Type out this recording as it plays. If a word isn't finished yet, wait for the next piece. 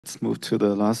Let's move to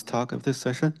the last talk of this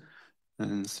session.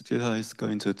 And Srijita is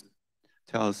going to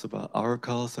tell us about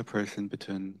oracle separation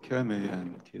between QMA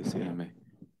and QCMA.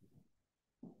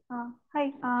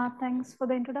 Hi, thanks for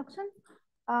the introduction.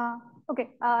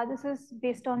 This is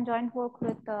based on joint work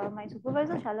with my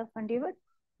supervisor, Shalev Ben-David.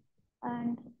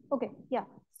 And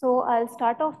so I'll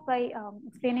start off by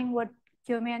explaining what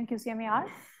QMA and QCMA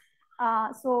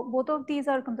are. So both of these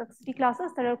are complexity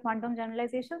classes that are quantum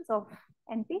generalizations of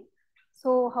NP.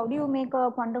 So how do you make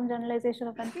a quantum generalization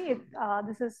of NP?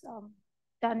 This is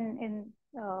done in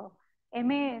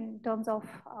MA in terms of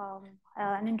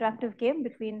an interactive game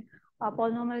between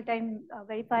polynomial time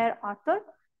verifier Arthur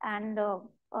and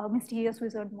mysterious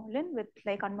wizard Merlin with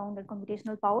like unbounded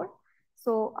computational power.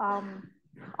 So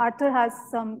Arthur has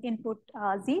some input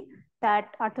Z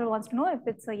that Arthur wants to know if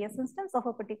it's a yes instance of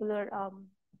a particular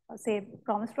say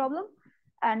promise problem,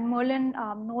 and Merlin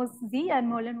knows Z, and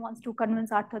Merlin wants to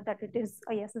convince Arthur that it is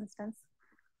a yes instance.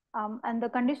 And the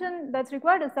condition that's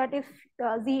required is that if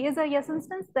Z is a yes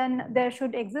instance, then there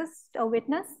should exist a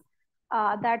witness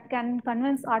that can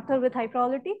convince Arthur with high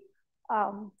probability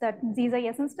that Z is a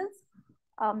yes instance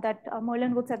that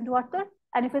Merlin would send to Arthur.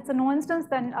 And if it's a no instance,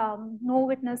 then no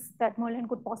witness that Merlin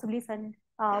could possibly send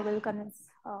will convince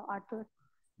Arthur.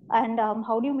 And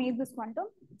how do you make this quantum?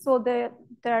 So there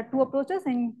are two approaches.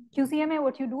 In QCMA,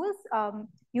 what you do is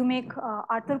you make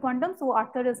Arthur quantum. So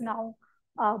Arthur is now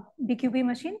a BQP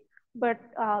machine, but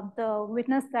the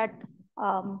witness that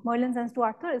Merlin sends to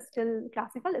Arthur is still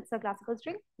classical. It's a classical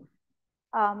string.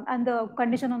 And the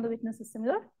condition on the witness is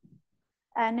similar.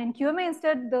 And in QMA,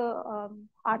 instead, the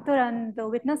Arthur and the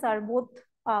witness are both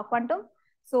quantum.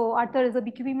 So Arthur is a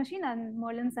BQP machine, and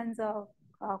Merlin sends a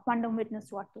quantum witness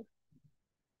to Arthur.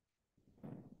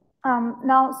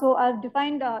 So I've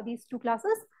defined these two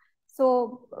classes.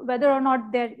 So whether or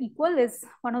not they're equal is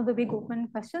one of the big open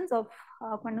questions of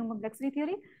quantum complexity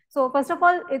theory. So first of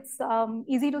all, it's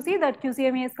easy to see that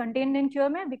QCMA is contained in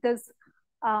QMA because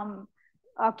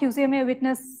QCMA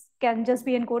witness can just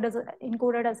be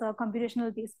encoded as a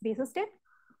computational basis state.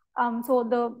 So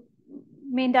the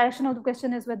main direction of the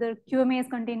question is whether QMA is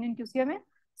contained in QCMA.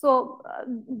 So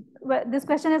this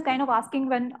question is kind of asking,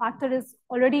 when Arthur is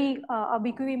already a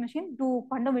BQE machine, do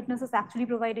quantum witnesses actually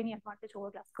provide any advantage over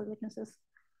classical witnesses?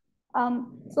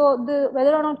 So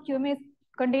whether or not QMA is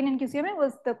contained in QCMA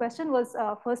was the question was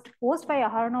first posed by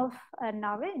Aharonov and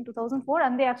Nave in 2004,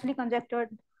 and they actually conjectured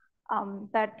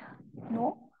that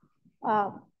no,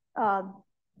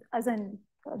 as in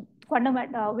quantum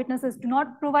witnesses do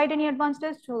not provide any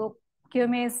advantage. So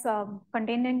QMA is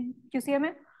contained in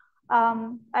QCMA.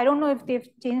 I don't know if they've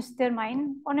changed their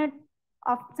mind on it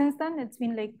since then. It's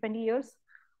been like 20 years.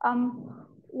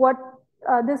 What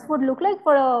this would look like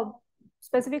for a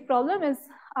specific problem is,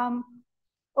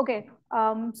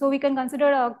 so we can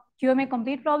consider a QMA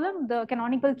complete problem. The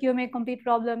canonical QMA complete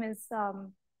problem is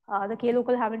the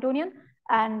K-local Hamiltonian,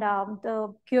 and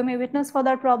the QMA witness for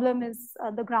that problem is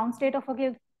the ground state of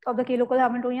the K-local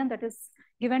Hamiltonian that is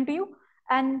given to you.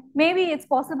 And maybe it's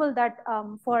possible that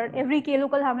for every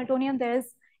K-local Hamiltonian, there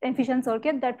is an efficient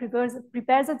circuit that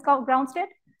prepares its ground state.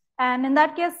 And in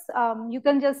that case, you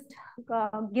can just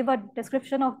give a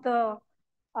description of the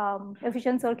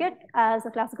efficient circuit as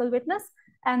a classical witness.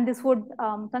 And this would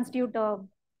constitute a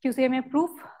QCMA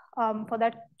proof for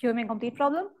that QMA complete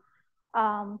problem,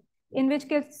 in which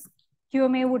case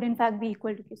QMA would in fact be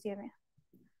equal to QCMA.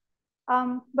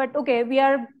 But okay, we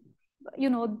are,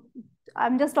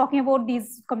 I'm just talking about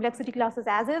these complexity classes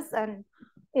as is, and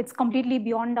it's completely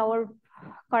beyond our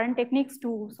current techniques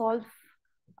to solve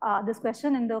this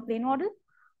question in the plane model.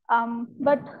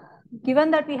 But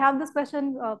given that we have this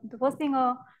question, the first thing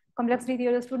a complexity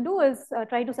theorist would do is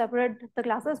try to separate the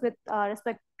classes with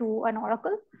respect to an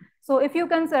oracle. So if you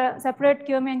can separate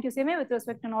QMA and QCMA with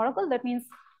respect to an oracle, that means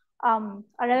a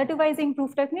relativizing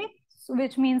proof technique,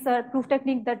 which means a proof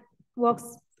technique that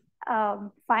works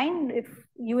fine if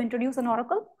you introduce an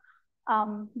oracle.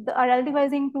 A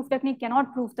relativizing proof technique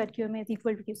cannot prove that QMA is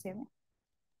equal to QCMA.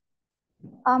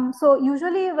 So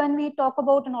usually when we talk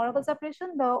about an oracle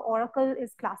separation, the oracle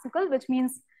is classical, which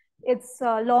means it's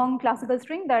a long classical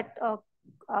string that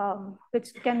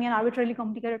which can be an arbitrarily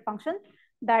complicated function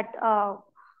that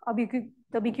the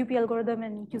BQP algorithm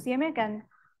in QCMA can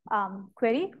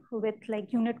query with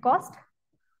like unit cost.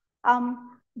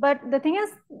 But the thing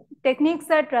is, techniques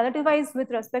that relativize with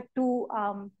respect to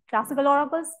classical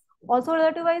oracles also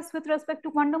relativize with respect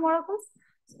to quantum oracles.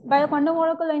 By a quantum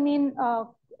oracle, I mean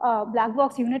black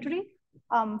box unitary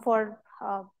for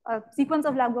a sequence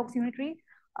of black box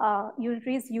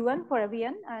unitaries UN for every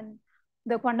n, and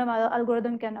the quantum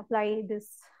algorithm can apply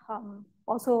this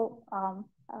also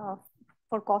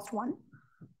for cost 1.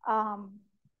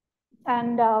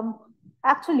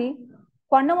 Actually,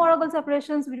 quantum oracle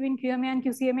separations between QMA and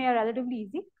QCMA are relatively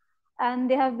easy, and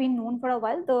they have been known for a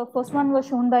while. The first one was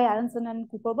shown by Aronson and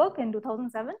Cooperberg in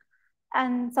 2007,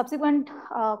 and subsequent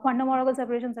quantum oracle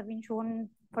separations have been shown,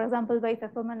 for example, by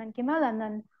Pfefferman and Kimmel, and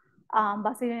then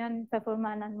Basirian,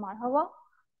 Pfefferman, and Marhava.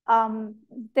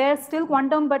 They're still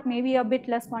quantum, but maybe a bit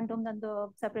less quantum than the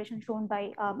separation shown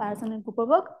by Aronson and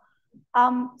Cooperberg.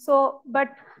 But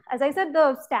as I said,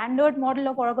 the standard model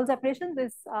of oracle separations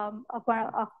is a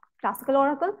classical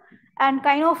oracle. And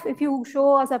kind of, if you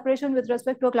show a separation with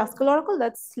respect to a classical oracle,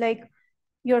 that's like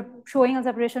you're showing a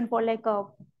separation for like a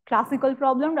classical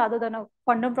problem rather than a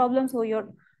quantum problem. So you're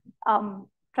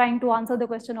trying to answer the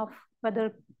question of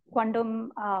whether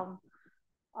quantum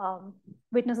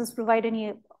witnesses provide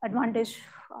any advantage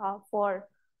for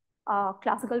a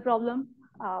classical problem,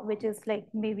 which is like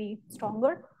maybe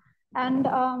stronger. And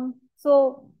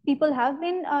so people have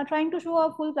been trying to show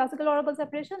a full classical oracle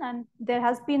separation, and there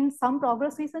has been some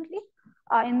progress recently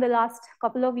in the last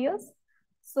couple of years.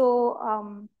 So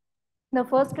the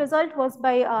first result was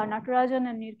by Natarajan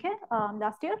and Nirke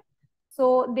last year.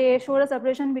 So they showed a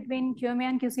separation between QMA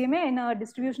and QCMA in a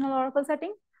distributional oracle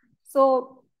setting.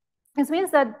 So this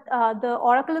means that the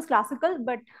oracle is classical,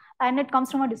 and it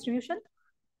comes from a distribution.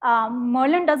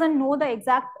 Merlin doesn't know the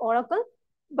exact oracle,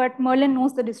 but Merlin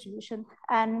knows the distribution,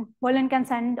 and Merlin can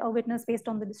send a witness based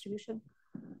on the distribution.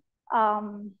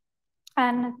 After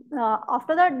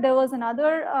that, there was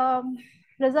another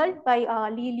result by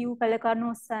Li, Liu,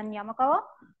 Pelecanos, and Yamakawa.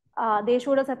 They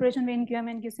showed a separation between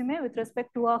QMA and QCMA with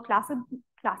respect to a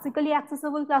classically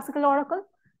accessible classical oracle.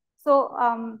 So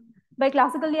by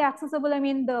classically accessible, I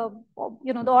mean the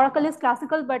oracle is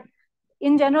classical, but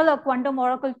in general, a quantum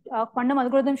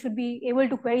algorithm should be able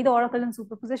to query the oracle in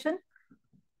superposition.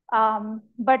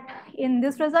 But in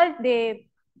this result, they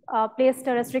placed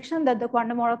a restriction that the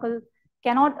quantum oracle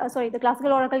cannot, the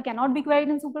classical oracle cannot be queried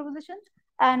in superposition.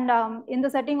 And in the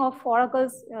setting of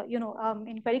oracles,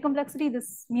 in query complexity,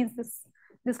 this means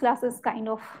this class is kind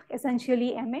of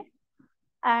essentially MA.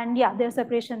 And yeah, their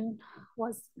separation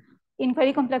was in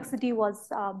query complexity was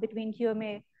between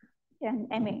QMA and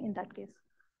MA in that case.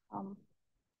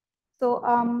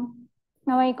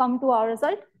 Now I come to our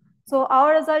result. So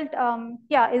our result,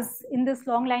 is in this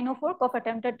long line of work of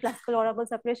attempted classical oracle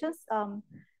separations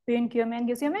between QMA and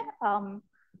QCMA.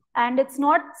 And it's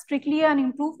not strictly an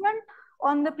improvement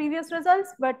on the previous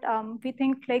results, but we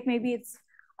think like maybe it's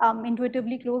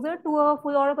intuitively closer to a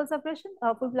full oracle separation,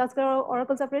 full classical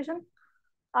oracle separation.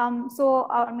 So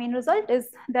our main result is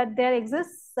that there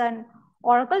exists an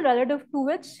oracle relative to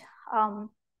which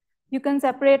you can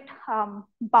separate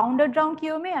bounded round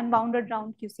QMA and bounded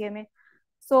round QCMA.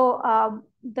 So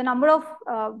the number of,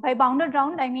 by bounded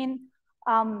round, I mean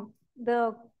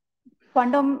the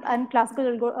quantum and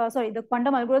classical, the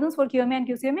quantum algorithms for QMA and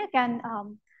QCMA can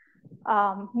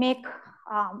make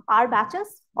R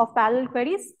batches of parallel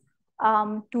queries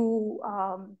to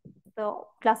the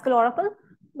classical oracle,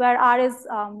 where R is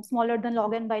smaller than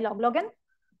log n by log n.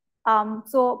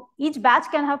 So each batch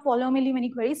can have polynomially many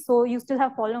queries. So you still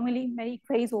have polynomially many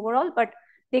queries overall, but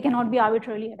they cannot be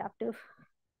arbitrarily adaptive.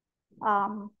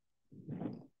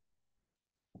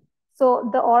 So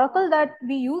the oracle that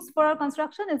we use for our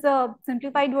construction is a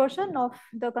simplified version of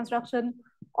the construction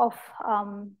of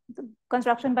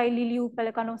by Li, Liu,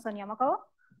 Pelecanos, and Yamakawa.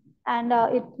 And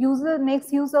it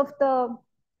makes use of the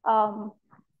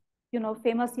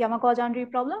famous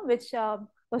Yamakawa-Jandry problem, which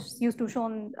was used to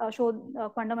show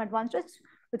quantum advantage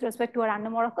with respect to a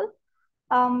random oracle.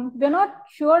 We're not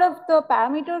sure if the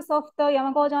parameters of the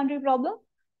Yamakawa-Jandry problem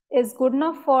is good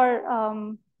enough for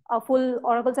a full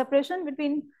oracle separation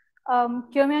between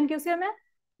QMA and QCMA,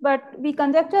 but we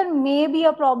conjecture maybe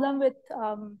a problem with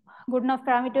good enough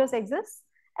parameters exists,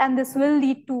 and this will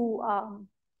lead to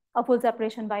a full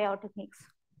separation by our techniques.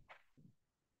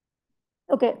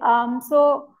 Okay,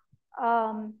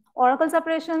 oracle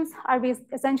separations are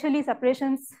essentially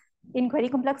separations in query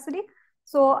complexity.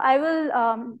 So I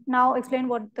will now explain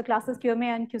what the classes QMA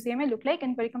and QCMA look like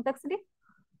in query complexity.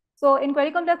 So in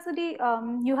query complexity,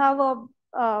 you have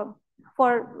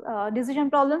for decision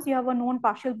problems, you have a known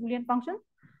partial Boolean function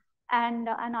and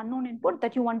an unknown input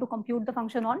that you want to compute the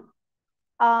function on.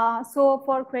 So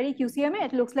for query QCMA,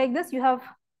 it looks like this. You have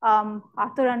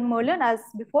Arthur and Merlin as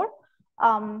before.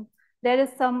 There is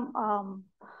some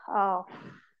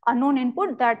unknown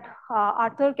input that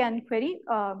Arthur can query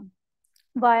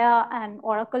via an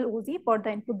oracle OZ for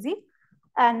the input Z.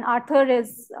 And Arthur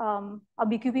is a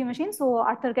BQP machine, so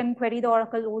Arthur can query the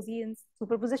oracle OZ in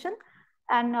superposition.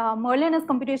 And Merlin is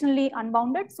computationally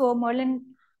unbounded, so Merlin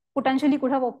potentially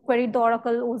could have queried the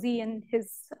Oracle OZ in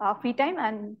his free time,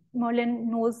 and Merlin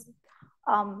knows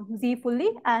Z fully,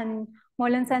 and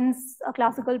Merlin sends a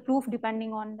classical proof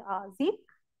depending on Z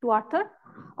to Arthur.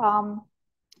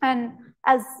 And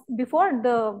as before,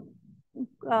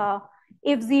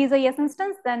 if Z is a yes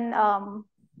instance, then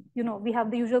we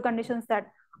have the usual conditions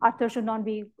that Arthur should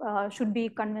be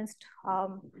convinced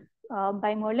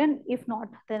by Merlin. If not,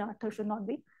 then Arthur should not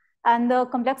be. And the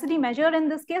complexity measure in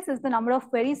this case is the number of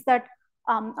queries that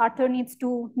Arthur needs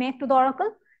to make to the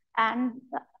Oracle, and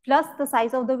plus the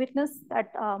size of the witness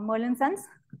that Merlin sends.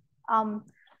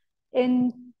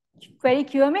 In query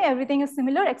QMA, everything is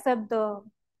similar except the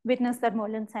witness that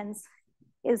Merlin sends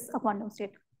is a quantum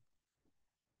state.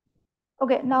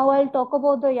 Okay, now I'll talk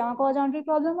about the Yamakawa-Jandry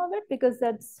problem of it, because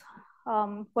that's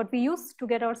what we use to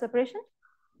get our separation.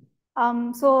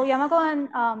 So Yamakawa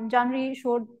and Jandry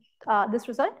showed this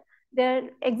result. There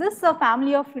exists a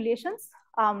family of relations,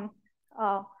 R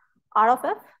of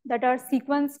F, that are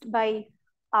sequenced by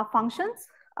functions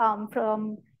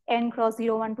from n cross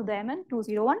 01 to the mn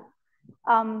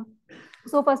 201.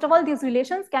 So first of all, these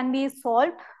relations can be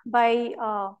solved by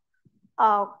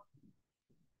a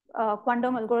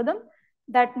quantum algorithm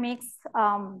that makes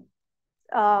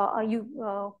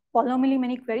polynomially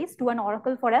many queries to an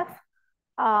oracle for F.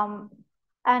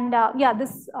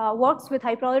 This works with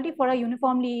high probability for a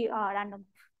uniformly random.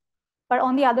 But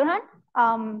on the other hand,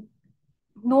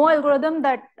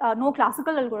 no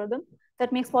classical algorithm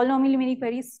that makes polynomially many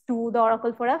queries to the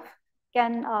oracle for F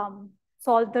can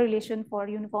solve the relation for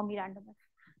uniformly random F.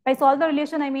 By solve the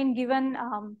relation, I mean given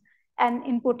an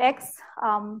input X,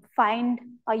 find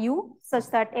a U such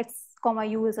that X comma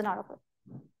U is an R of F.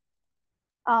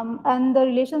 And the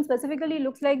relation specifically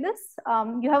looks like this.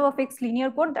 You have a fixed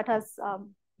linear code that has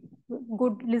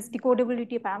good list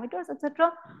decodability parameters,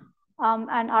 etc.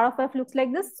 And R of F looks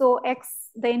like this. So X,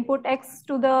 the input X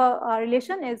to the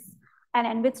relation is an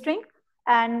n-bit string.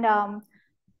 And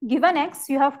given X,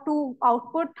 you have to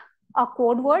output a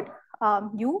code word,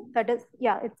 U, that is,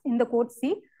 it's in the code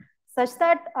C, such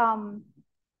that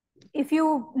if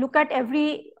you look at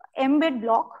every m-bit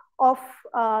block of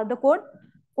the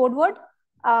code word,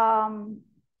 and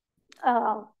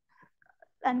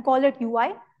call it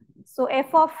UI. So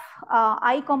F of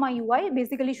I comma UI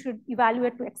basically should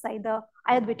evaluate to xi, the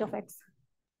ith bit of X.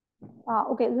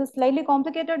 Okay, this is slightly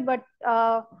complicated, but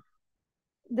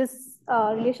this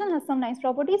relation has some nice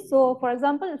properties. So for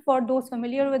example, for those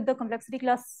familiar with the complexity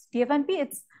class TFNP,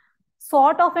 it's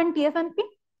sort of an TFNP.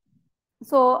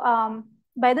 So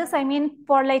by this, I mean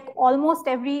for like almost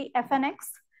every Fnx,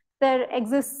 there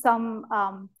exists some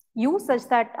U such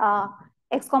that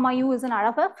X comma U is an R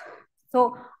of F.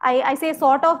 So I say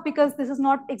sort of because this is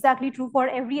not exactly true for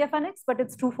every Fnx, but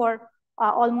it's true for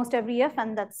almost every F,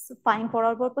 and that's fine for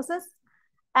our purposes.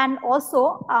 And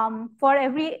also for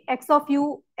every X of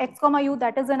U, X comma U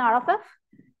that is an R of F,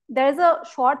 there is a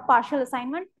short partial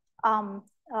assignment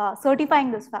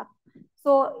certifying this fact.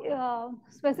 So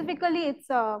specifically, it's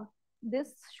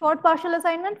this short partial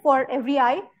assignment for every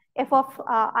I, F of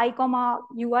I comma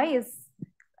UI is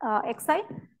xi.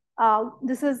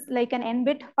 This is like an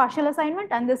n-bit partial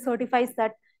assignment, and this certifies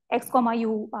that X comma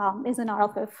U is an R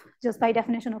of F, just by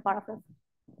definition of R of F.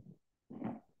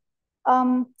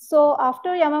 So after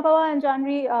Yamakawa and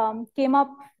Jandry came up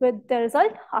with the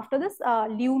result, after this,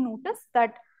 Liu noticed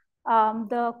that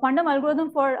the quantum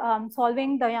algorithm for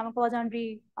solving the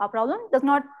Yamakawa-Jandry problem does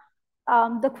not,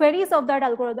 the queries of that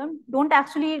algorithm don't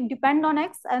actually depend on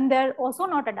X, and they're also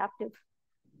not adaptive.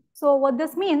 So what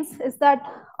this means is that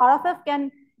R of F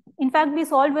can in fact be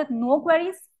solved with no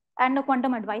queries and a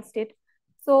quantum advice state.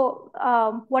 So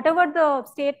whatever the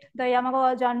state the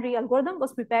Yamakawa-Jandry algorithm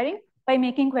was preparing by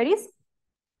making queries,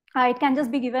 it can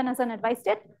just be given as an advice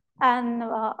state, and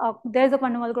there's a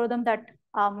quantum algorithm that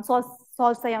solves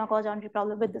the Yamakawa-Jandry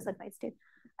problem with this advice state.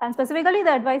 And specifically,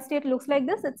 the advice state looks like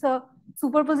this. It's a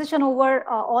superposition over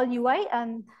all UI,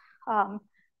 and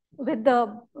with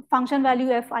the function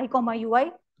value f I comma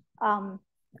UI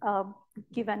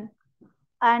given.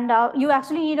 And you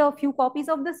actually need a few copies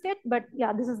of the state, but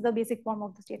yeah, this is the basic form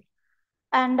of the state.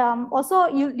 And also,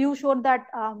 you showed that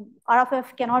R of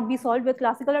F cannot be solved with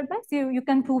classical advice. You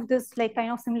can prove this like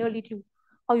kind of similarly to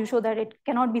how you show that it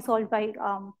cannot be solved by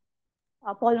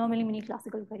polynomially many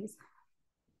classical queries.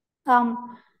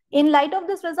 In light of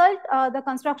this result, the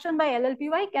construction by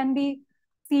LLPY can be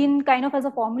seen kind of as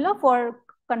a formula for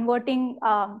converting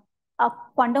a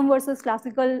quantum versus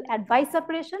classical advice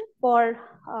separation for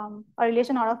a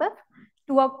relation R of F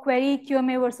to a query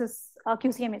QMA versus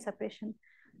QCMA separation.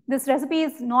 This recipe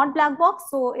is not black box,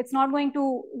 so it's not going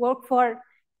to work for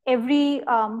every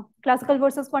classical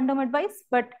versus quantum advice,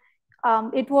 but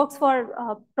it works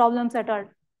for problems that are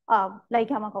like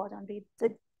Yamakawa Chandri.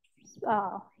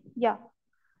 Yeah.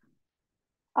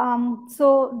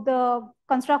 So the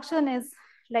construction is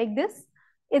like this.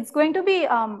 It's going to be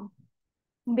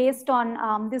based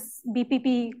on this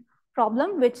BPP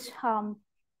problem, which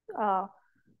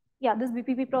this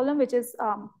BPP problem, which is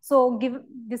so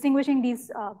distinguishing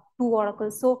these two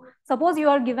oracles. So suppose you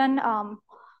are given an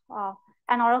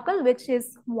oracle which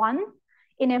is 1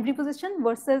 in every position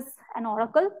versus an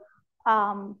oracle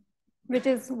which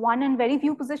is 1 in very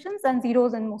few positions and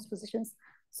zeros in most positions.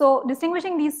 So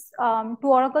distinguishing these two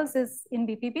oracles is in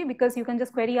BPP because you can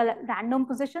just query a random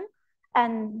position,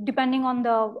 and depending on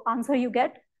the answer you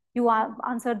get, you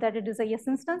answer that it is a yes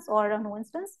instance or a no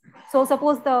instance. So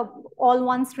suppose the all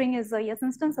 1 string is a yes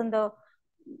instance and the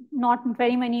not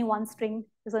very many 1 string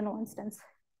is a no instance.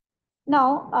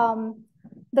 Now,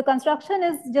 the construction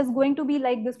is just going to be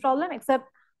like this problem, except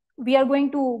we are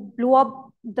going to blow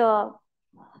up the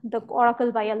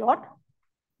oracle by a lot.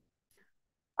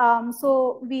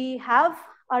 So we have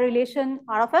a relation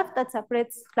R of f that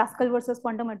separates classical versus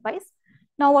quantum advice.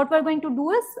 Now what we're going to do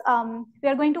is we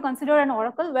are going to consider an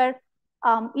oracle where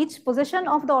each position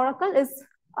of the oracle is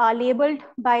labeled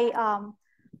by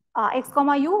x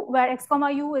comma u, where x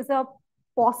comma u is a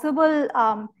possible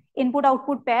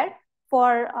input-output pair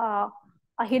for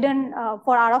a hidden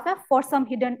for R of f for some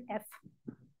hidden f.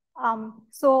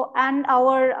 So and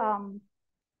our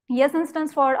yes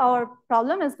instance for our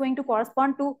problem is going to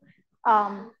correspond to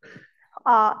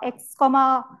x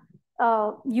comma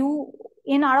u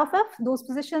in R of f, those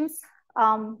positions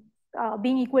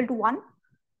being equal to 1.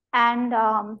 And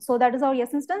so that is our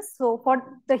yes instance. So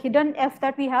for the hidden f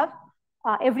that we have,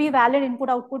 every valid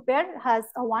input-output pair has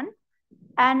a 1.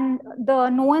 And the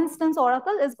no instance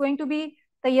oracle is going to be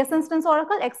the yes instance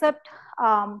oracle, except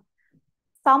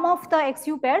some of the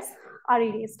xu pairs are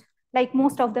erased, like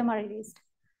most of them are erased.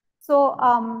 So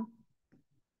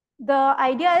the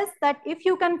idea is that if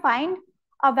you can find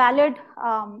a valid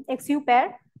xu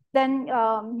pair, then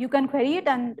you can query it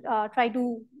and try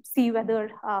to see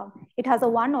whether it has a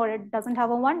 1 or it doesn't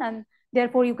have a 1, and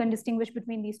therefore you can distinguish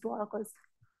between these two oracles.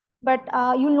 But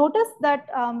you'll notice that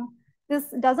this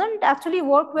doesn't actually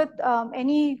work with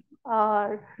any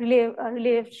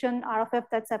relation R of f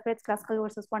that separates classical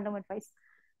versus quantum advice.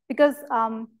 Because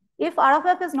if R of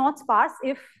f is not sparse,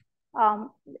 if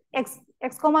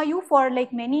x comma u for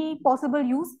like many possible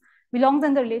u's belongs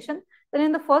in the relation, then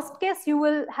in the first case you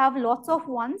will have lots of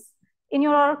 1s in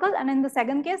your oracle, and in the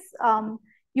second case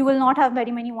you will not have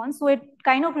very many 1s. So it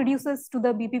kind of reduces to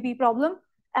the BPP problem,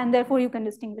 and therefore you can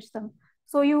distinguish them.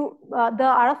 So you the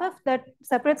R of f that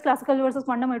separates classical versus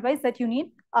quantum advice that you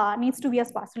need needs to be a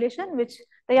sparse relation, which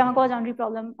the Yamakawa-Chandri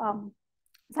problem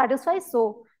satisfies.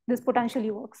 So this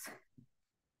potentially works.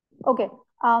 Okay.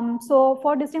 So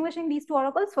for distinguishing these two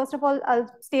oracles, first of all, I'll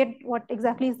state what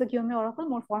exactly is the QMA oracle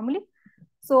more formally.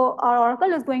 So our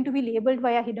oracle is going to be labeled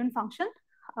by a hidden function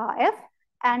f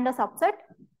and a subset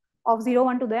of 0,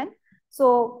 1 to the n.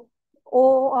 So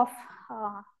O of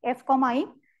f comma I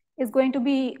is going to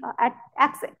be at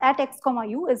x comma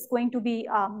u is going to be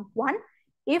 1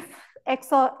 if x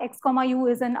comma u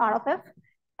is in R of f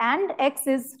and x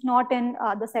is not in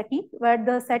the set E, where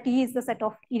the set E is the set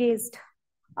of erased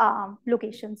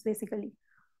locations basically,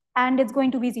 and it's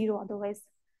going to be 0 otherwise.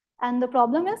 And the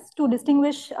problem is to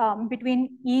distinguish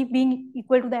between E being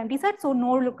equal to the empty set, so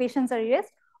no locations are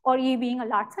erased, or E being a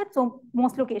large set, so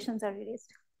most locations are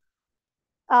erased.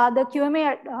 The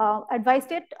QMA advice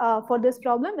state for this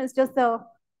problem is just the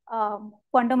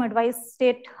quantum advice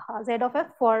state Z of f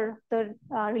for the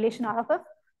relation R of f.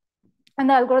 And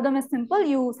the algorithm is simple.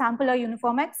 You sample a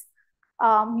uniform x,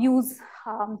 use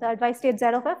the advice state Z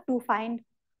of f to find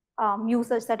u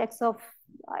such that x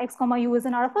comma u is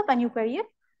in R of f, and you query it.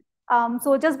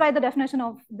 So just by the definition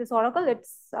of this oracle,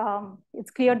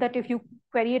 it's clear that if you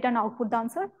query it and output the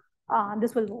answer,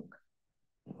 this will work.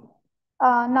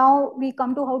 Now we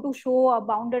come to how to show a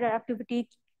bounded adaptivity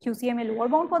QCMA lower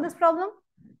bound for this problem.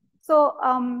 So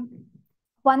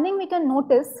one thing we can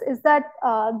notice is that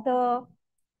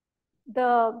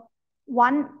the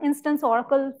one instance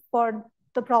oracle for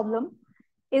the problem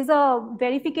is a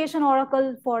verification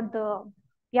oracle for the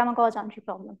Yamakawa-Chandri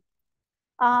problem.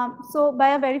 So by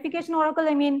a verification oracle,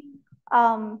 I mean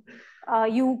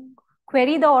you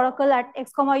query the oracle at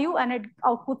x comma u and it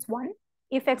outputs 1.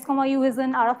 If x comma u is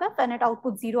in R of f, and it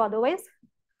outputs 0 otherwise.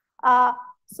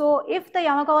 So if the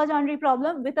Yamakawa-Chandri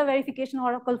problem with a verification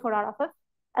oracle for R of f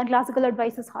and classical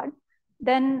advice is hard,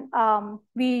 then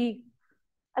the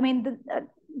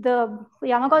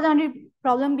Yamakawa-Chandri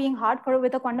problem being hard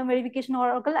with a quantum verification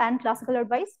oracle and classical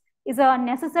advice is a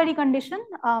necessary condition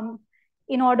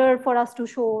in order for us to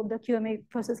show the QMA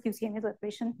versus QCMA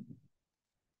separation.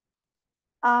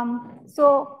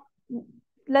 So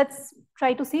let's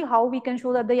try to see how we can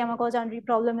show that the Yamakawa-Chandri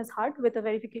problem is hard with a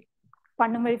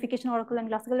quantum verification oracle and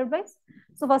classical advice.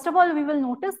 So first of all, we will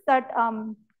notice that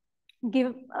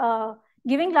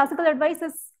giving classical advice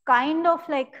is kind of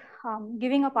like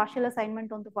giving a partial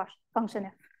assignment on the function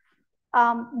f.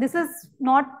 This is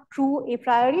not true a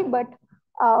priori, but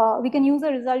we can use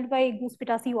a result by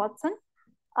Goose-Pitasi-Watson,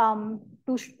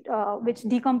 which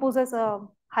decomposes a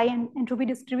high entropy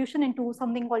distribution into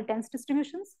something called dense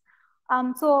distributions.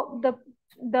 So the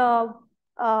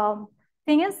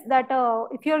thing is that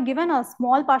if you're given a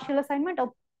small partial assignment, a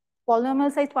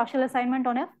polynomial sized partial assignment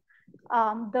on f,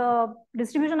 the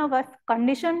distribution of f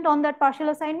conditioned on that partial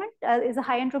assignment is a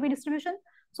high entropy distribution.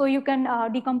 So you can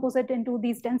decompose it into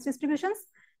these dense distributions.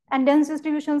 And dense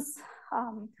distributions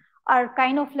are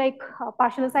kind of like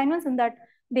partial assignments in that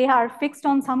they are fixed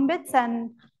on some bits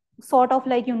and sort of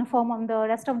like uniform on the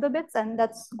rest of the bits, and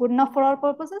that's good enough for our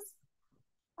purposes.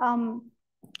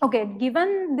 Okay,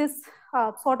 given this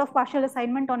sort of partial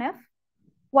assignment on f,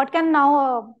 what can now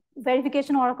a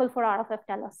verification oracle for R of f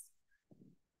tell us?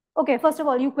 Okay, first of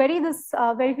all, you query this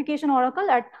verification oracle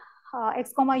at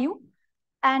x comma u,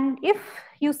 and if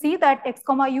you see that x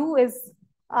comma u is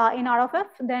in R of f,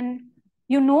 then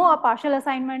you know a partial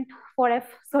assignment for f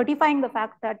certifying the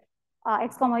fact that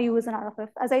x comma u is in R of f.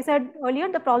 As I said earlier,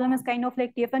 the problem is kind of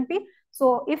like TF&P.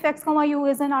 So if x comma u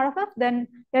is in R of f, then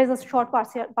there is a short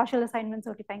partial assignment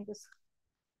certifying this.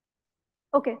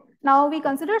 Okay, now we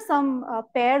consider some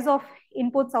pairs of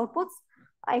inputs, outputs,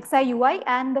 xi, ui,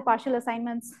 and the partial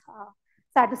assignments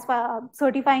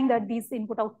certifying that these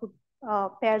input-output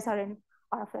pairs are in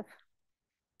R of f.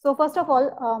 So first of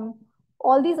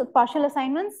all these partial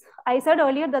assignments, I said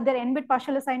earlier that they're n-bit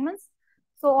partial assignments.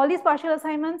 So all these partial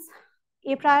assignments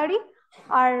a priori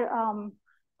are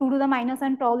 2 to the minus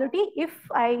n probability if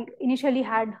I initially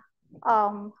had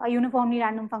a uniformly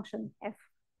random function f.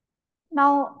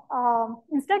 Now,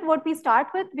 instead what we start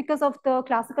with, because of the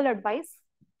classical advice,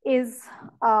 is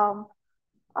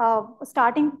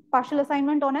starting partial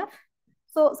assignment on f.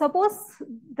 So suppose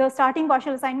the starting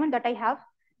partial assignment that I have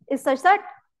is such that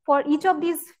for each of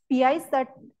these PIs that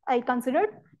I considered,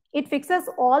 it fixes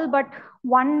all but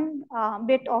one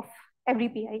bit of every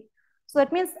PI. So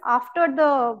that means after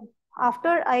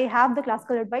I have the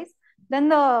classical advice,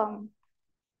 then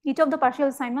each of the partial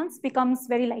assignments becomes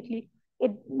very likely.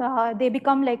 They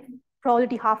become like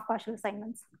probability half partial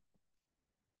assignments.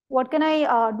 What can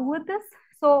I do with this?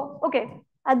 So, okay,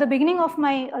 at the beginning of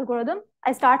my algorithm,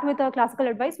 I start with a classical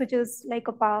advice, which is like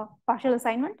a partial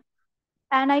assignment.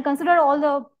 And I consider all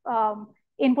the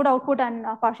input, output, and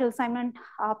partial assignment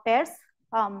pairs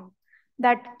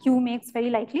that Q makes very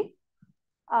likely.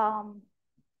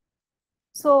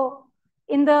 So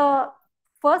in the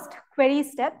first query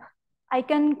step, I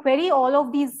can query all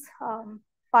of these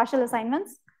partial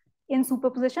assignments in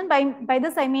superposition. By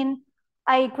this, I mean,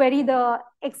 I query the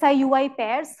xi ui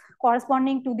pairs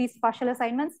corresponding to these partial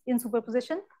assignments in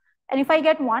superposition. And if I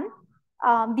get one,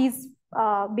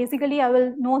 basically I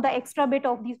will know the extra bit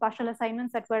of these partial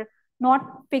assignments that were not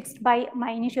fixed by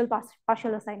my initial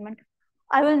partial assignment.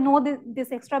 I will know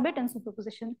this extra bit in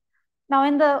superposition. Now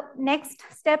in the next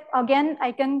step, again,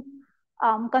 I can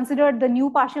consider the new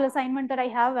partial assignment that I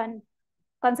have and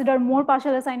consider more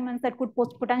partial assignments that could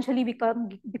potentially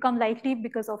become likely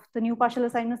because of the new partial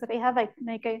assignments that I have.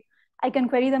 I can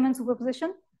query them in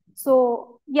superposition.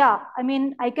 So yeah, I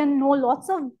mean, I can know lots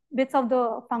of bits of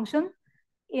the function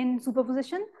in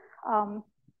superposition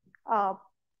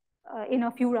in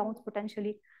a few rounds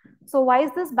potentially. So why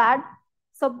is this bad?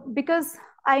 So because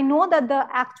I know that the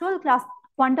actual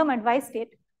quantum advice state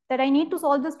that I need to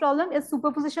solve this problem is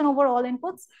superposition over all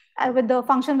inputs with the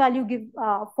function value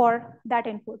for that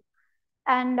input.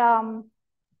 And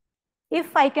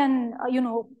if I can,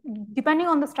 depending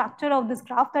on the structure of this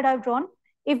graph that I've drawn,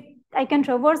 if I can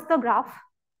traverse the graph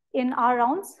in R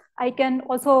rounds, I can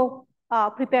also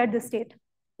prepare this state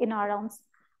in R rounds.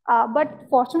 But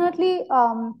fortunately,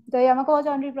 the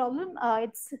Yamakawa-Chandri problem,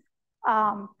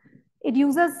 it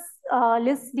uses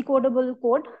list decodable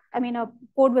code. I mean, a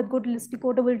code with good list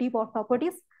decodability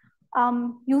properties.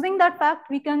 Using that fact,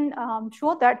 we can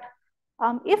show that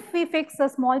if we fix a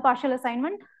small partial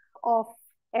assignment of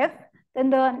f, then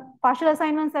the partial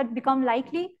assignments that become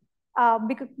likely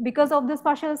because of this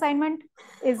partial assignment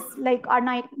are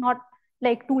not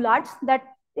like too large. That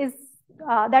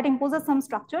imposes some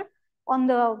structure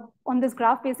on this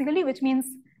graph basically, which means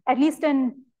at least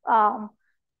in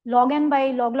log n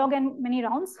by log n many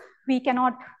rounds, we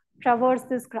cannot traverse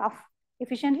this graph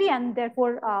efficiently and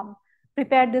therefore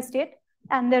prepare this state.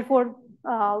 and therefore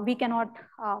we cannot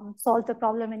solve the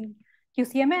problem in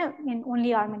QCMA in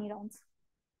only R many rounds.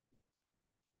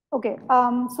 Okay,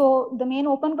 so the main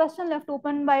open question left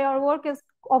open by our work is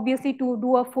obviously to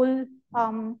do a full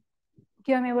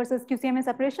QMA versus QCMA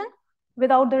separation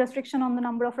without the restriction on the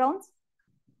number of rounds.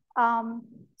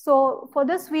 So for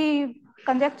this, we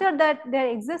conjectured that there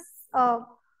exists a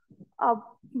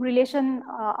relation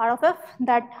R of F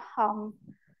that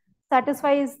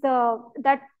satisfies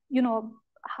that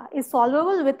is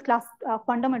solvable with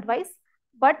quantum advice,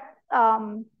 but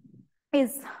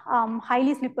is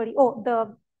highly slippery.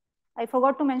 Oh, I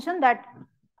forgot to mention that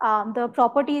the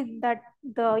property that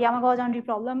the Yamakawa-Jandri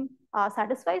problem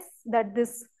satisfies, that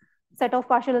this set of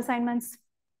partial assignments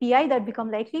Pi that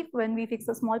become likely when we fix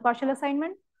a small partial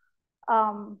assignment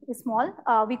is small.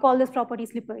 We call this property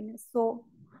slipperiness. So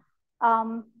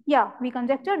yeah, we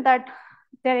conjectured that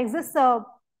there exists a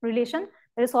relation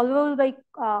that is solvable by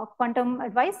quantum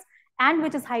advice and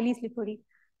which is highly slippery.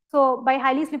 So by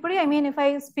highly slippery, I mean if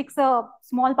I fix a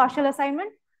small partial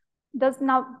assignment, does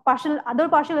now other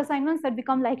partial assignments that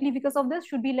become likely because of this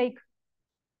should be like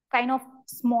kind of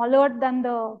smaller than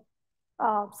the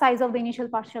size of the initial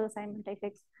partial assignment I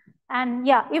fixed. And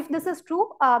yeah, if this is true,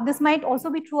 this might also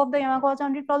be true of the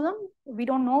Yamakawa-Jandri problem. We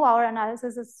don't know, our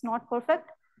analysis is not perfect.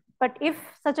 But if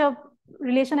such a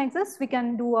relation exists, we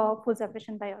can do a full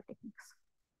separation by our techniques.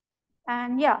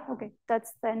 And yeah, okay,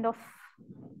 that's the end of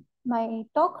my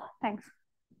talk. Thanks.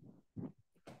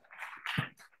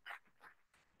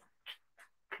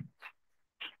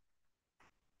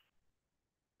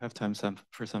 I have time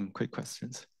for some quick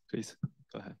questions. Please,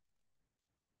 go ahead.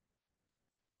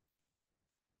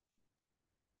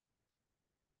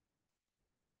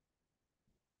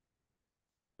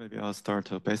 Maybe I'll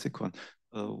start a basic one.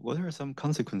 What are some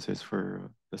consequences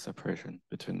for the separation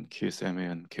between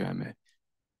QCMA and QMA?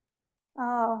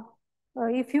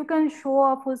 If you can show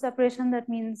a full separation, that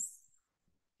means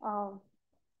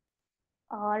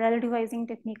relativizing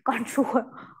technique can't show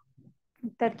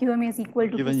that QMA is equal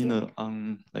to even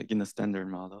QCMA. like in a standard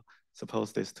model,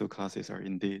 suppose these two classes are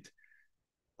indeed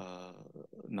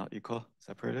not equal,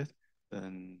 separated,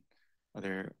 then are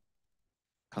there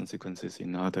consequences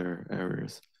in other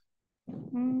areas?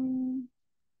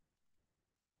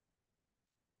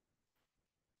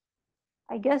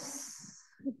 I guess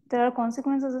if there are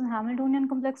consequences in Hamiltonian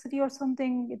complexity or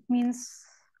something, it means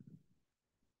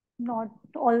not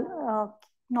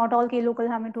all k-local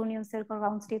Hamiltonian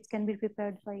self-around states can be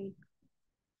prepared by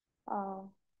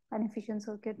an efficient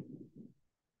circuit.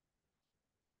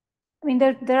 I mean,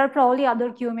 there are probably other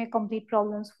QMA complete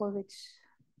problems for which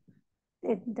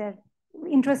there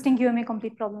interesting QMA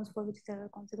complete problems for which there are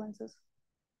consequences.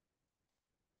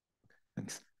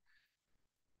 Thanks.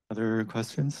 Other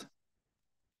questions?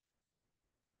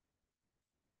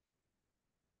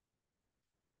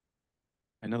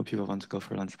 I know people want to go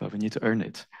for lunch, but we need to earn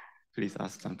it. Please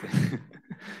ask something.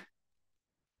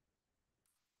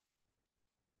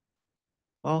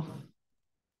 Well,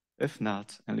 if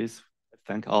not, at least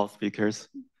thank all speakers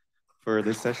for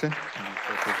this session.